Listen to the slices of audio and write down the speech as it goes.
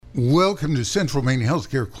Welcome to Central Maine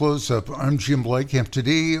Healthcare Close-Up. I'm Jim Blykamp.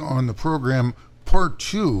 Today on the program, part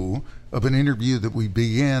two of an interview that we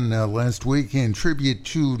began last week in tribute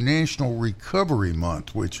to National Recovery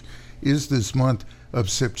Month, which is this month of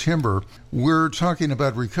September. We're talking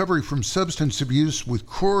about recovery from substance abuse with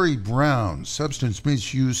Corrie Brown, Substance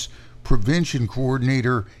Misuse Prevention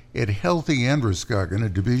Coordinator at Healthy Androscoggin, a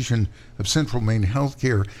division of Central Maine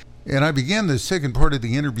Healthcare. And I began the second part of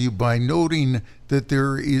the interview by noting that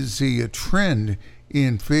there is a trend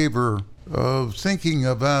in favor of thinking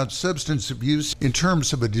about substance abuse in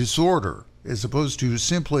terms of a disorder, as opposed to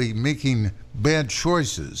simply making bad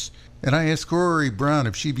choices. And I asked Corrie Brown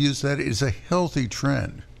if she views that as a healthy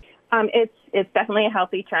trend. It's definitely a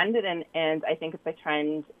healthy trend, and I think it's a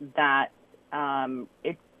trend that and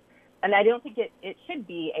I don't think it should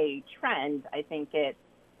be a trend. I think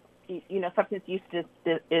substance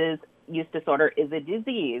use disorder is a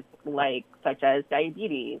disease such as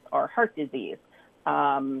diabetes or heart disease.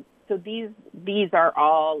 So these are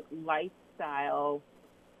all lifestyle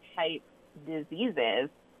type diseases,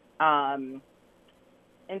 and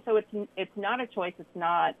so it's not a choice. It's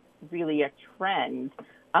not really a trend.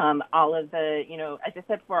 All of the as I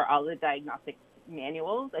said before, all the diagnostic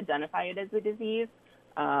manuals identify it as a disease,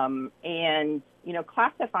 and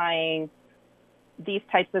classifying these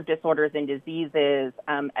types of disorders and diseases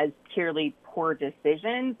as purely poor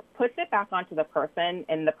decisions puts it back onto the person,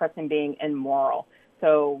 and the person being immoral.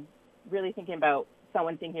 So really thinking about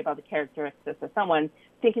the characteristics of someone,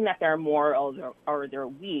 thinking that they're immoral or they're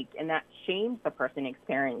weak, and that shames the person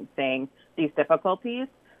experiencing these difficulties.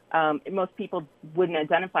 Most people wouldn't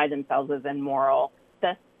identify themselves as immoral.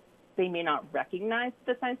 Thus, they may not recognize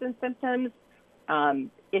the signs and symptoms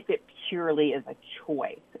if it purely is a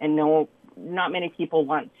choice. And not many people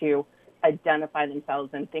want to identify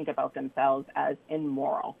themselves and think about themselves as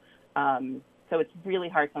immoral. So it's really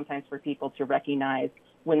hard sometimes for people to recognize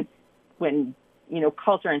when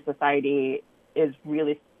culture and society is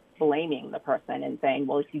really blaming the person and saying,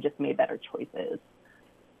 well, you just made better choices.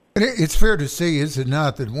 It's fair to say, is it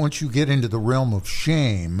not, that once you get into the realm of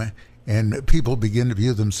shame and people begin to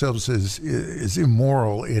view themselves as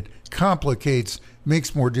immoral, it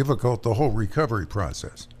makes more difficult the whole recovery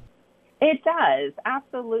process? It does,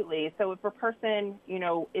 absolutely. So if a person,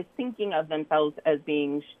 is thinking of themselves as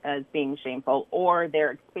being shameful, or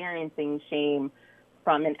they're experiencing shame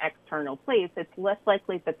from an external place, it's less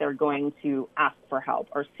likely that they're going to ask for help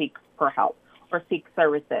or seek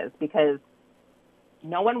services, because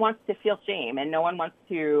no one wants to feel shame and no one wants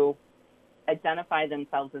to identify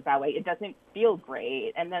themselves as that way. It doesn't feel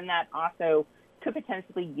great. And then that also could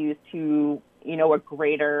potentially use to, a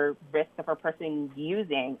greater risk of a person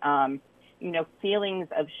using, feelings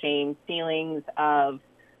of shame, feelings of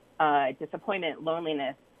disappointment,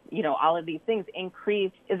 loneliness, all of these things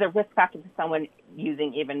is a risk factor for someone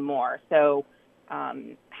using even more. So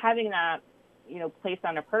having that, placed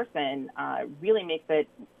on a person really makes it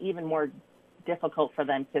even more difficult for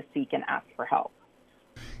them to seek and ask for help.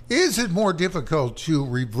 Is it more difficult to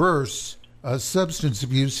reverse substance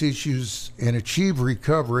abuse issues and achieve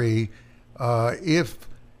recovery if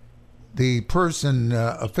the person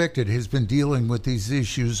affected has been dealing with these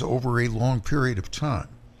issues over a long period of time?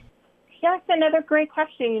 Yes, another great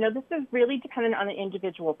question. This is really dependent on the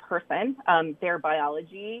individual person, their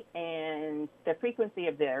biology, and the frequency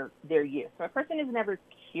of their use. So a person is never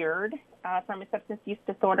cured from a substance use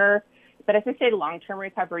disorder, but as I say, long-term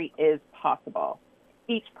recovery is possible.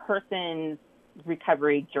 Each person's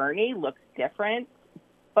recovery journey looks different,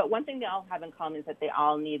 but one thing they all have in common is that they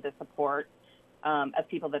all need the support of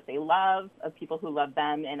people that they love, of people who love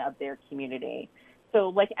them, and of their community. So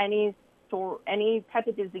like any type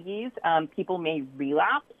of disease, people may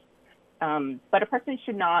relapse, but a person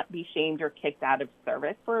should not be shamed or kicked out of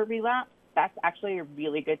service for a relapse. That's actually a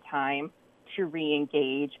really good time to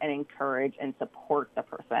re-engage and encourage and support the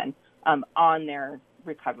person on their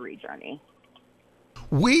recovery journey.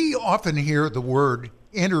 We often hear the word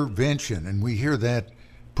intervention, and we hear that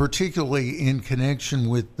particularly in connection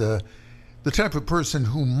with the type of person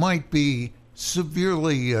who might be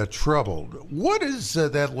severely troubled. What does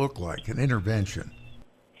that look like, an intervention?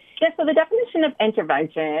 Yeah, so the definition of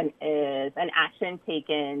intervention is an action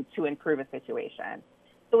taken to improve a situation.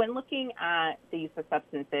 So when looking at the use of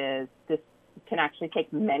substances, this can actually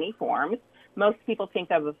take many forms. Most people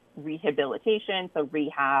think of rehabilitation, so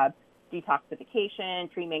rehab,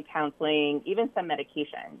 detoxification, treatment, counseling, even some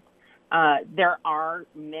medications. There are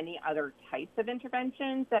many other types of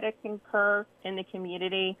interventions that can occur in the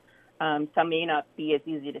community. Some may not be as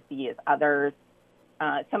easy to see as others.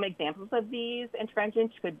 Some examples of these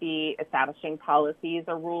interventions could be establishing policies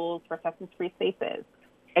or rules for substance-free spaces,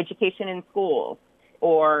 education in schools,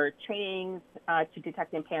 or trainings to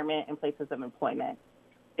detect impairment in places of employment.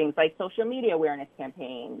 Things like social media awareness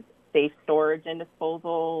campaigns, safe storage and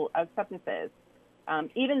disposal of substances.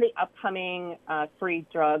 Even the upcoming Free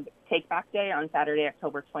Drug Take Back Day on Saturday,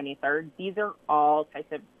 October 23rd, these are all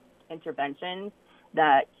types of interventions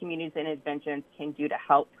that communities and interventions can do to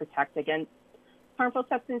help protect against harmful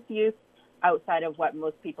substance use outside of what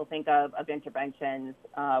most people think of interventions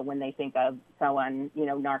when they think of someone,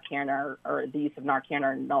 Narcan or the use of Narcan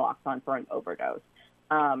or naloxone for an overdose.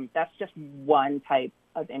 That's just one type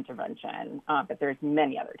of intervention, but there's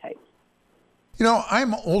many other types.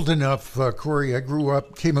 I'm old enough, Corrie. I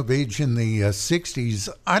came of age in the 60s.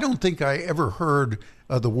 I don't think I ever heard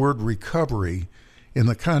the word recovery in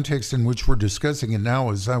the context in which we're discussing it now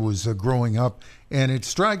as I was growing up. And it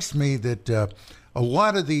strikes me that a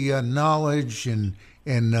lot of the knowledge and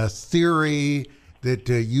theory that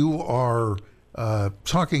you are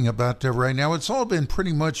talking about right now, it's all been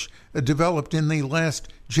pretty much developed in the last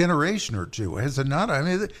generation or two, has it not? I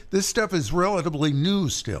mean, this stuff is relatively new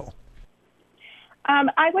still.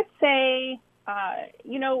 I would say,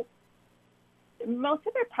 most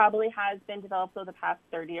of it probably has been developed over the past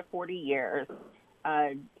 30 or 40 years.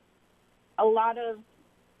 A lot of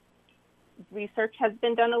research has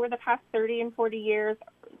been done over the past 30 and 40 years,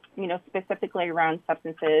 specifically around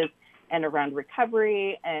substances and around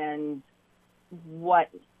recovery and what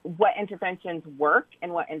interventions work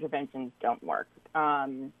and what interventions don't work.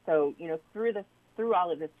 So, through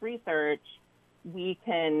all of this research, we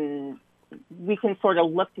can sort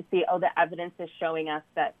of look to see, the evidence is showing us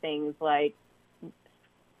that things like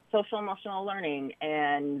social emotional learning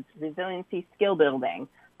and resiliency skill building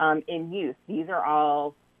in youth, these are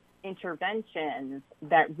all interventions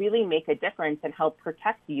that really make a difference and help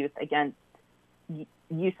protect youth against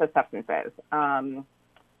use of substances.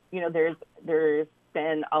 There's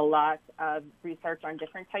been a lot of research on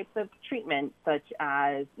different types of treatment, such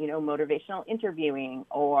as, motivational interviewing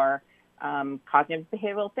or cognitive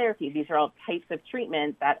behavioral therapy. These are all types of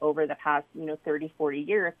treatment that over the past, 30, 40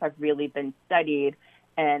 years have really been studied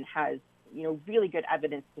and has, really good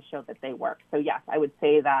evidence to show that they work. So yes, I would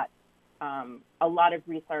say that a lot of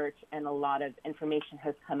research and a lot of information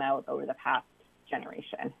has come out over the past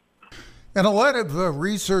generation. And a lot of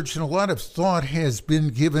research and a lot of thought has been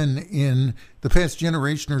given in the past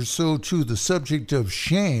generation or so to the subject of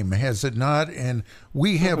shame, has it not? And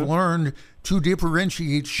we have learned to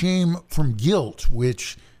differentiate shame from guilt,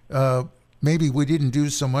 which maybe we didn't do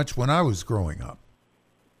so much when I was growing up.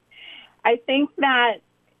 I think that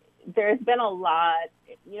there's been a lot,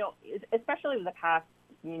 especially in the past,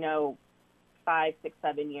 5, 6,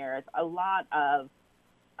 7 years, a lot of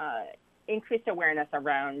increased awareness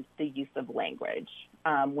around the use of language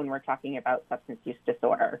when we're talking about substance use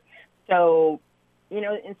disorder. So,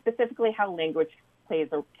 and specifically how language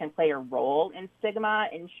can play a role in stigma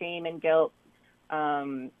and shame and guilt.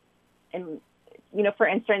 And, for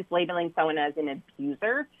instance, labeling someone as an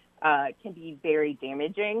abuser can be very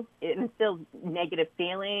damaging. It instills negative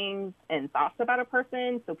feelings and thoughts about a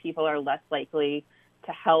person, so people are less likely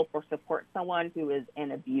to help or support someone who is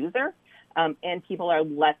an abuser. And people are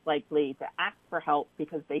less likely to ask for help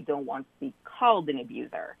because they don't want to be called an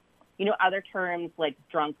abuser. Other terms like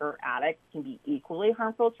drunk or addict can be equally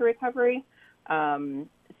harmful to recovery.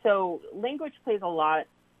 So language plays a lot,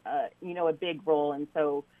 a big role. And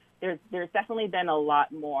so there's definitely been a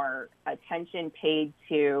lot more attention paid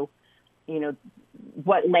to,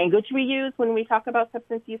 what language we use when we talk about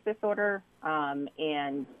substance use disorder.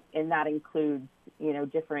 And that includes,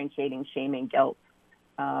 differentiating shame and guilt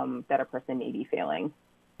that a person may be feeling.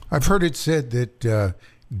 I've heard it said that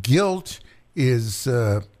guilt is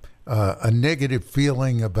a negative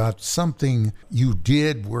feeling about something you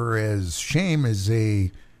did, whereas shame is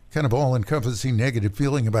a kind of all-encompassing negative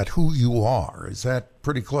feeling about who you are. Is that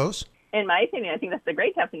pretty close? In my opinion, I think that's a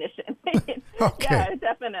great definition. Okay. Yeah,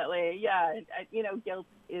 definitely. Yeah. Guilt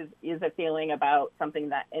is a feeling about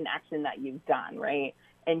an action that you've done, right?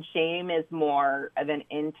 And shame is more of an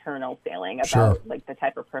internal feeling about like the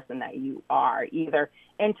type of person that you are, either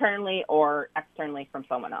internally or externally from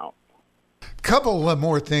someone else. Couple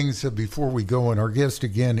more things before we go, and our guest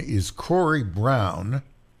again is Corrie Brown.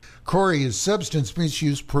 Corrie is Substance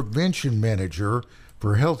Misuse Prevention Manager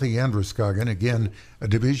for Healthy Androscoggin, again, a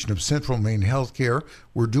division of Central Maine Healthcare.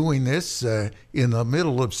 We're doing this in the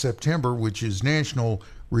middle of September, which is National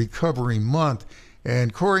Recovery Month.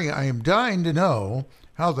 And Corrie, I am dying to know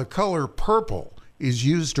how the color purple is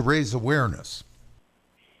used to raise awareness.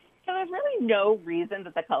 So there's really no reason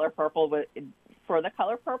that the color purple for the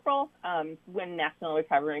color purple. When National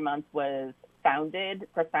Recovery Month was founded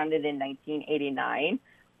in 1989,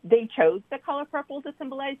 they chose the color purple to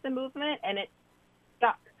symbolize the movement, and it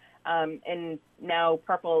stuck. And now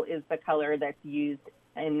purple is the color that's used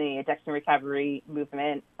in the addiction recovery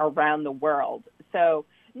movement around the world. So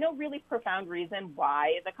no really profound reason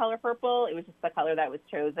why the color purple. It was just the color that was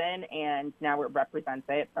chosen, and now it represents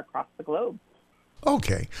it across the globe.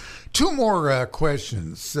 Okay. Two more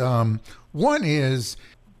questions. One is,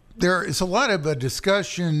 there is a lot of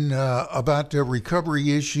discussion about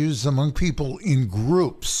recovery issues among people in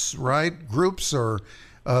groups, right? Groups are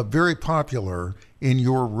very popular in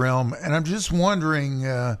your realm, and I'm just wondering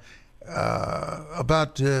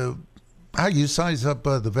about how you size up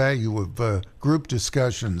the value of group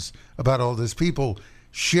discussions about all this, people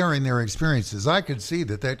sharing their experiences. I could see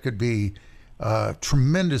that could be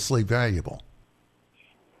tremendously valuable.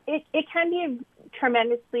 It can be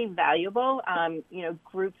tremendously valuable.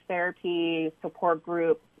 Group therapy, support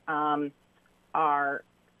groups are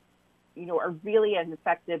really an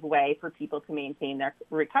effective way for people to maintain their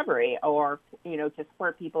recovery, or, to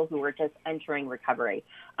support people who are just entering recovery.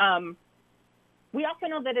 We also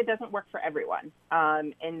know that it doesn't work for everyone.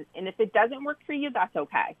 And if it doesn't work for you, that's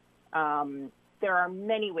okay. There are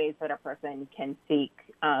many ways that a person can seek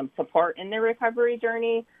support in their recovery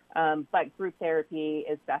journey. But group therapy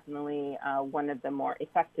is definitely one of the more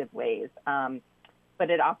effective ways. But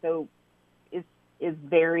it also is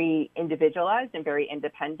very individualized and very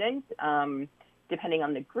independent, depending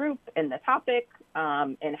on the group and the topic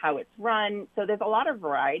and how it's run. So there's a lot of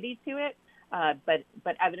variety to it. But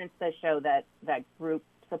evidence does show that group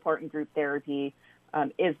support and group therapy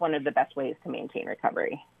is one of the best ways to maintain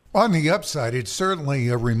recovery. On the upside, it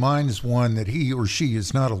certainly reminds one that he or she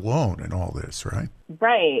is not alone in all this, right?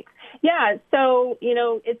 Right. Yeah. So,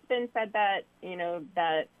 it's been said that,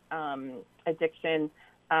 addiction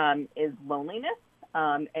is loneliness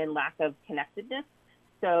and lack of connectedness.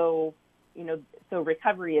 So, so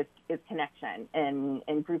recovery is connection,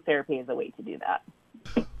 and group therapy is a way to do that.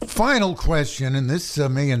 Final question, and this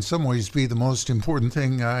may in some ways be the most important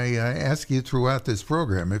thing I ask you throughout this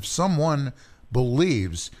program. If someone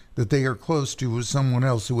believes that they are close to someone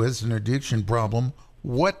else who has an addiction problem,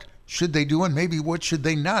 what should they do, and maybe what should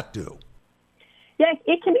they not do? Yeah,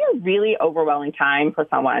 it can be a really overwhelming time for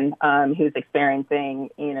someone who's experiencing,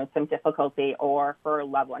 some difficulty, or for a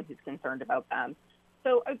loved one who's concerned about them.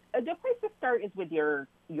 So a good place to start is with your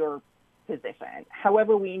physician.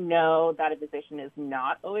 However, we know that a physician is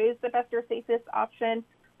not always the best or safest option.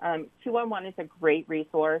 211 is a great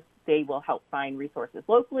resource. They will help find resources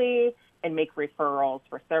locally and make referrals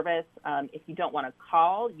for service. If you don't want to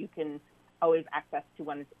call, you can always access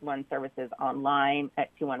 211 services online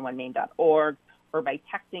at 211maine.org, or by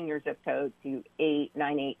texting your zip code to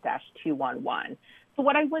 898-211. So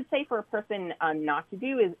what I would say for a person not to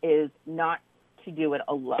do is not to do it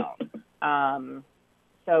alone.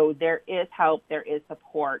 So there is help, there is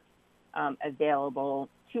support available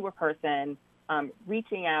to a person.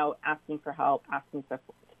 Reaching out, asking for help, asking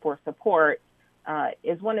for support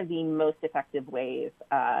is one of the most effective ways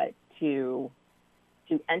to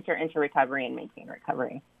enter into recovery and maintain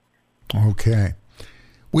recovery. Okay.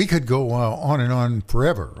 We could go on and on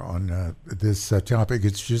forever on this topic.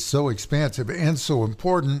 It's just so expansive and so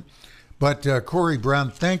important. But Corrie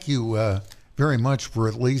Brown, thank you very much for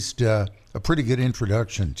at least a pretty good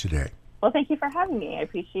introduction today. Well, thank you for having me. I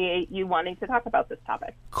appreciate you wanting to talk about this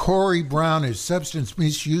topic. Corrie Brown is Substance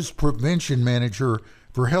Misuse Prevention Manager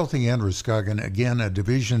for Healthy Androscoggin, again, a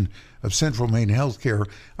division of Central Maine Healthcare.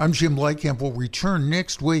 I'm Jim Lightcamp. We'll return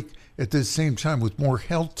next week at this same time with more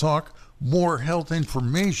health talk, more health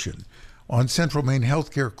information on Central Maine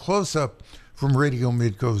Healthcare Close-Up from Radio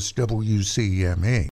Midcoast WCMA.